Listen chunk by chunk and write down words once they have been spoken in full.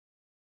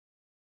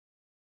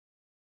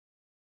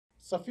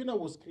Safina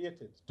was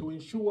created to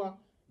ensure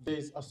there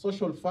is a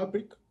social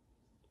fabric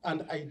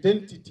and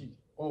identity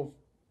of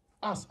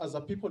us as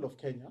a people of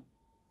Kenya,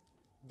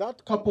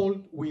 that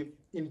coupled with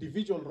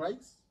individual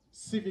rights,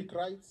 civic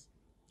rights,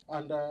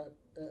 and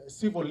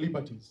civil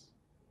liberties.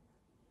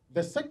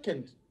 The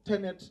second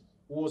tenet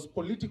was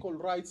political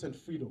rights and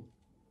freedom.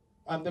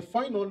 And the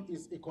final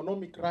is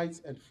economic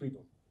rights and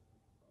freedom.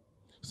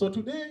 So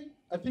today,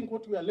 I think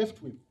what we are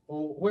left with,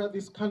 or where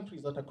this country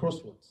is at a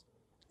crossroads,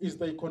 is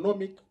the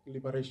economic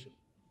liberation.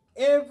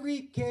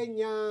 Every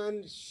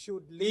Kenyan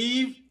should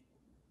live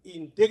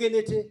in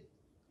dignity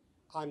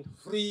and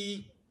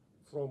free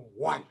from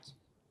want.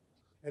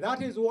 And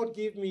that is what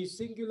gives me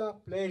singular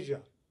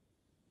pleasure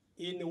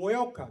in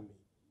welcoming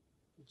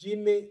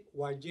Jimmy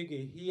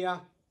Wanjigi here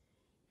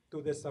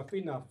to the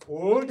Safina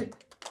fold,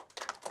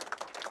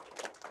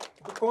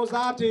 because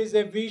that is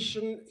a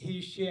vision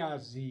he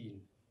shares in.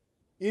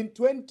 In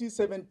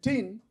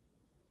 2017,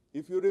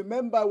 if you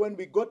remember when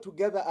we got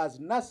together as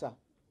NASA,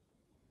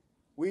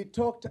 we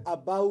talked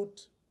about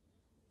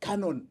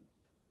canon.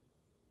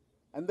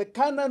 And the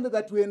canon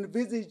that we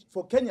envisaged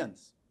for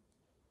Kenyans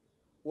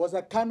was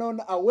a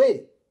canon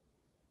away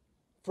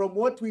from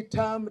what we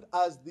termed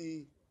as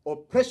the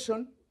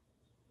oppression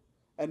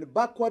and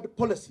backward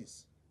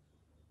policies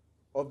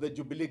of the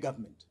Jubilee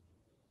government.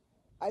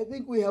 I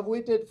think we have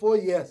waited 4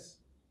 years.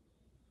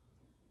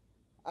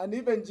 And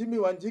even Jimmy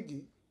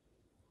Wanjigi,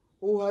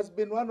 who has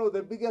been one of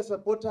the biggest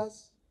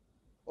supporters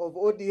of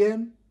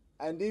ODM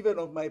and even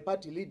of my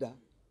party leader,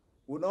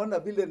 unaona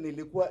vile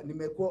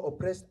nimekuwa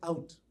oppressed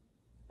out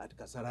at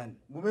Kasarani.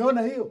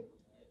 Mumeona hiyo?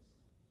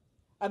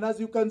 And as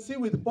you can see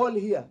with Paul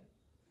here,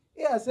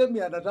 he asemi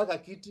anataka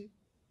kiti.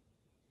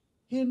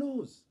 He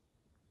knows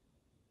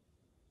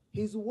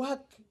his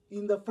work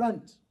in the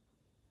front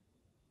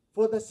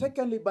for the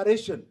second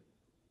liberation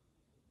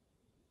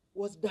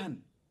was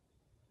done.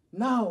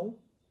 Now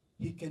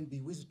he can be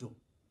wisdom.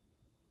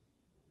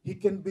 He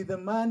can be the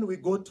man we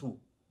go to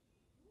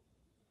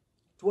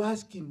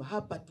ask him,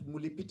 hapa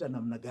mulipita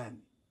namna gani?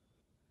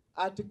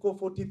 Article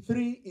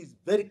 43 is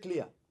very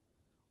clear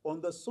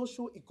on the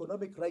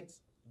socio-economic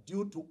rights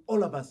due to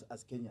all of us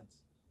as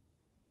Kenyans.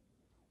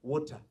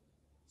 Water,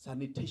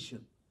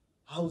 sanitation,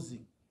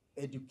 housing,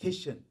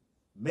 education,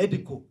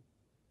 medical.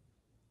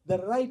 The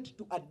right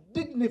to a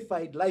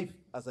dignified life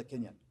as a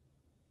Kenyan.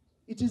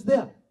 It is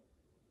there.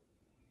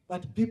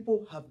 But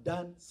people have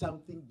done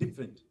something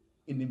different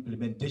in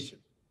implementation.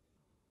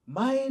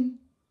 Mine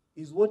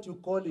is what you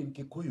call in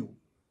Kikuyu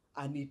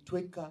an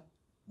Itweka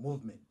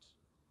movement,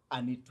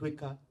 an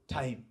Itweka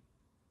time.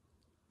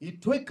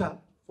 Itweka,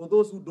 for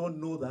those who don't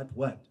know that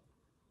word,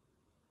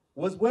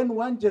 was when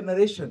one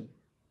generation,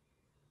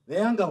 the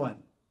younger one,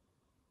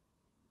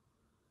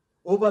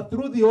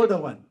 overthrew the older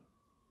one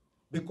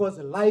because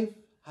life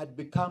had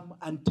become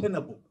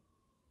untenable.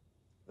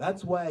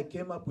 That's why I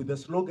came up with the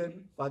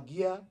slogan,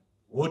 Fagia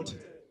Wote.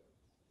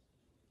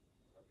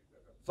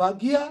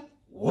 Fagia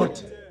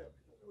Wote.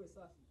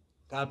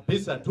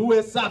 Kabisa,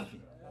 tuwe safi.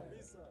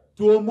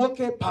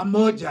 Tuomoke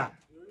pamoja.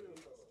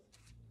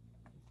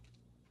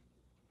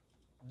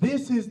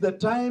 This is the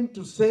time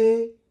to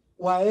say,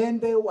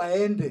 waende,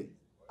 waende.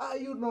 Are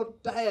you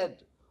not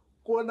tired?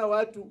 Kuona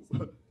watu,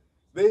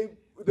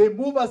 they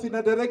move us in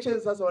a direction,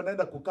 sasa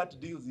wanaenda kucut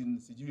deals in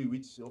sijui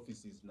which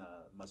offices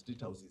na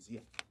street houses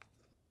here.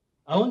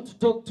 I want to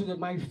talk to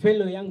my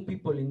fellow young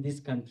people in this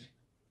country.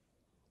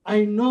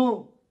 I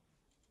know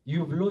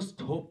you've lost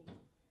hope.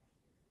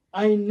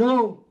 I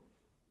know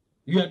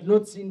you have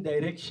not seen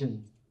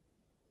direction.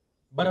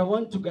 But I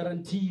want to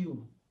guarantee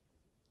you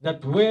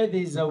that where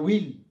there is a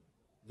will,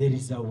 there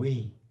is a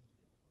way.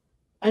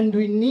 And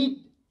we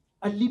need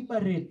a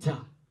liberator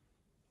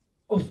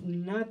of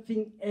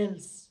nothing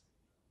else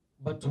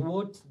but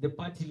what the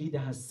party leader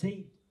has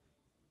said,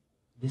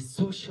 the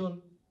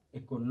social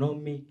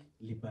economic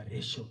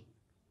liberation.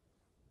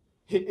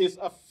 He is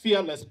a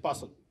fearless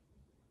person.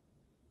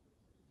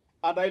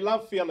 And I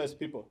love fearless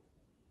people.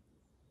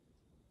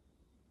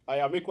 I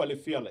am equally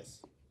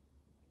fearless.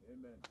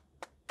 Amen.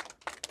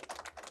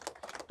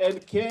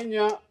 And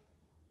Kenya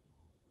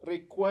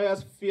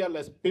requires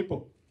fearless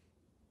people.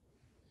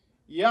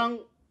 Young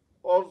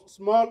or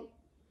small,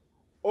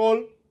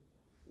 old,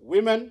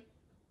 women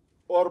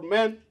or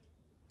men,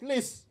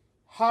 please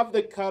have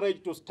the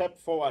courage to step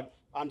forward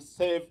and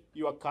save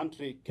your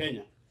country,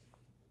 Kenya.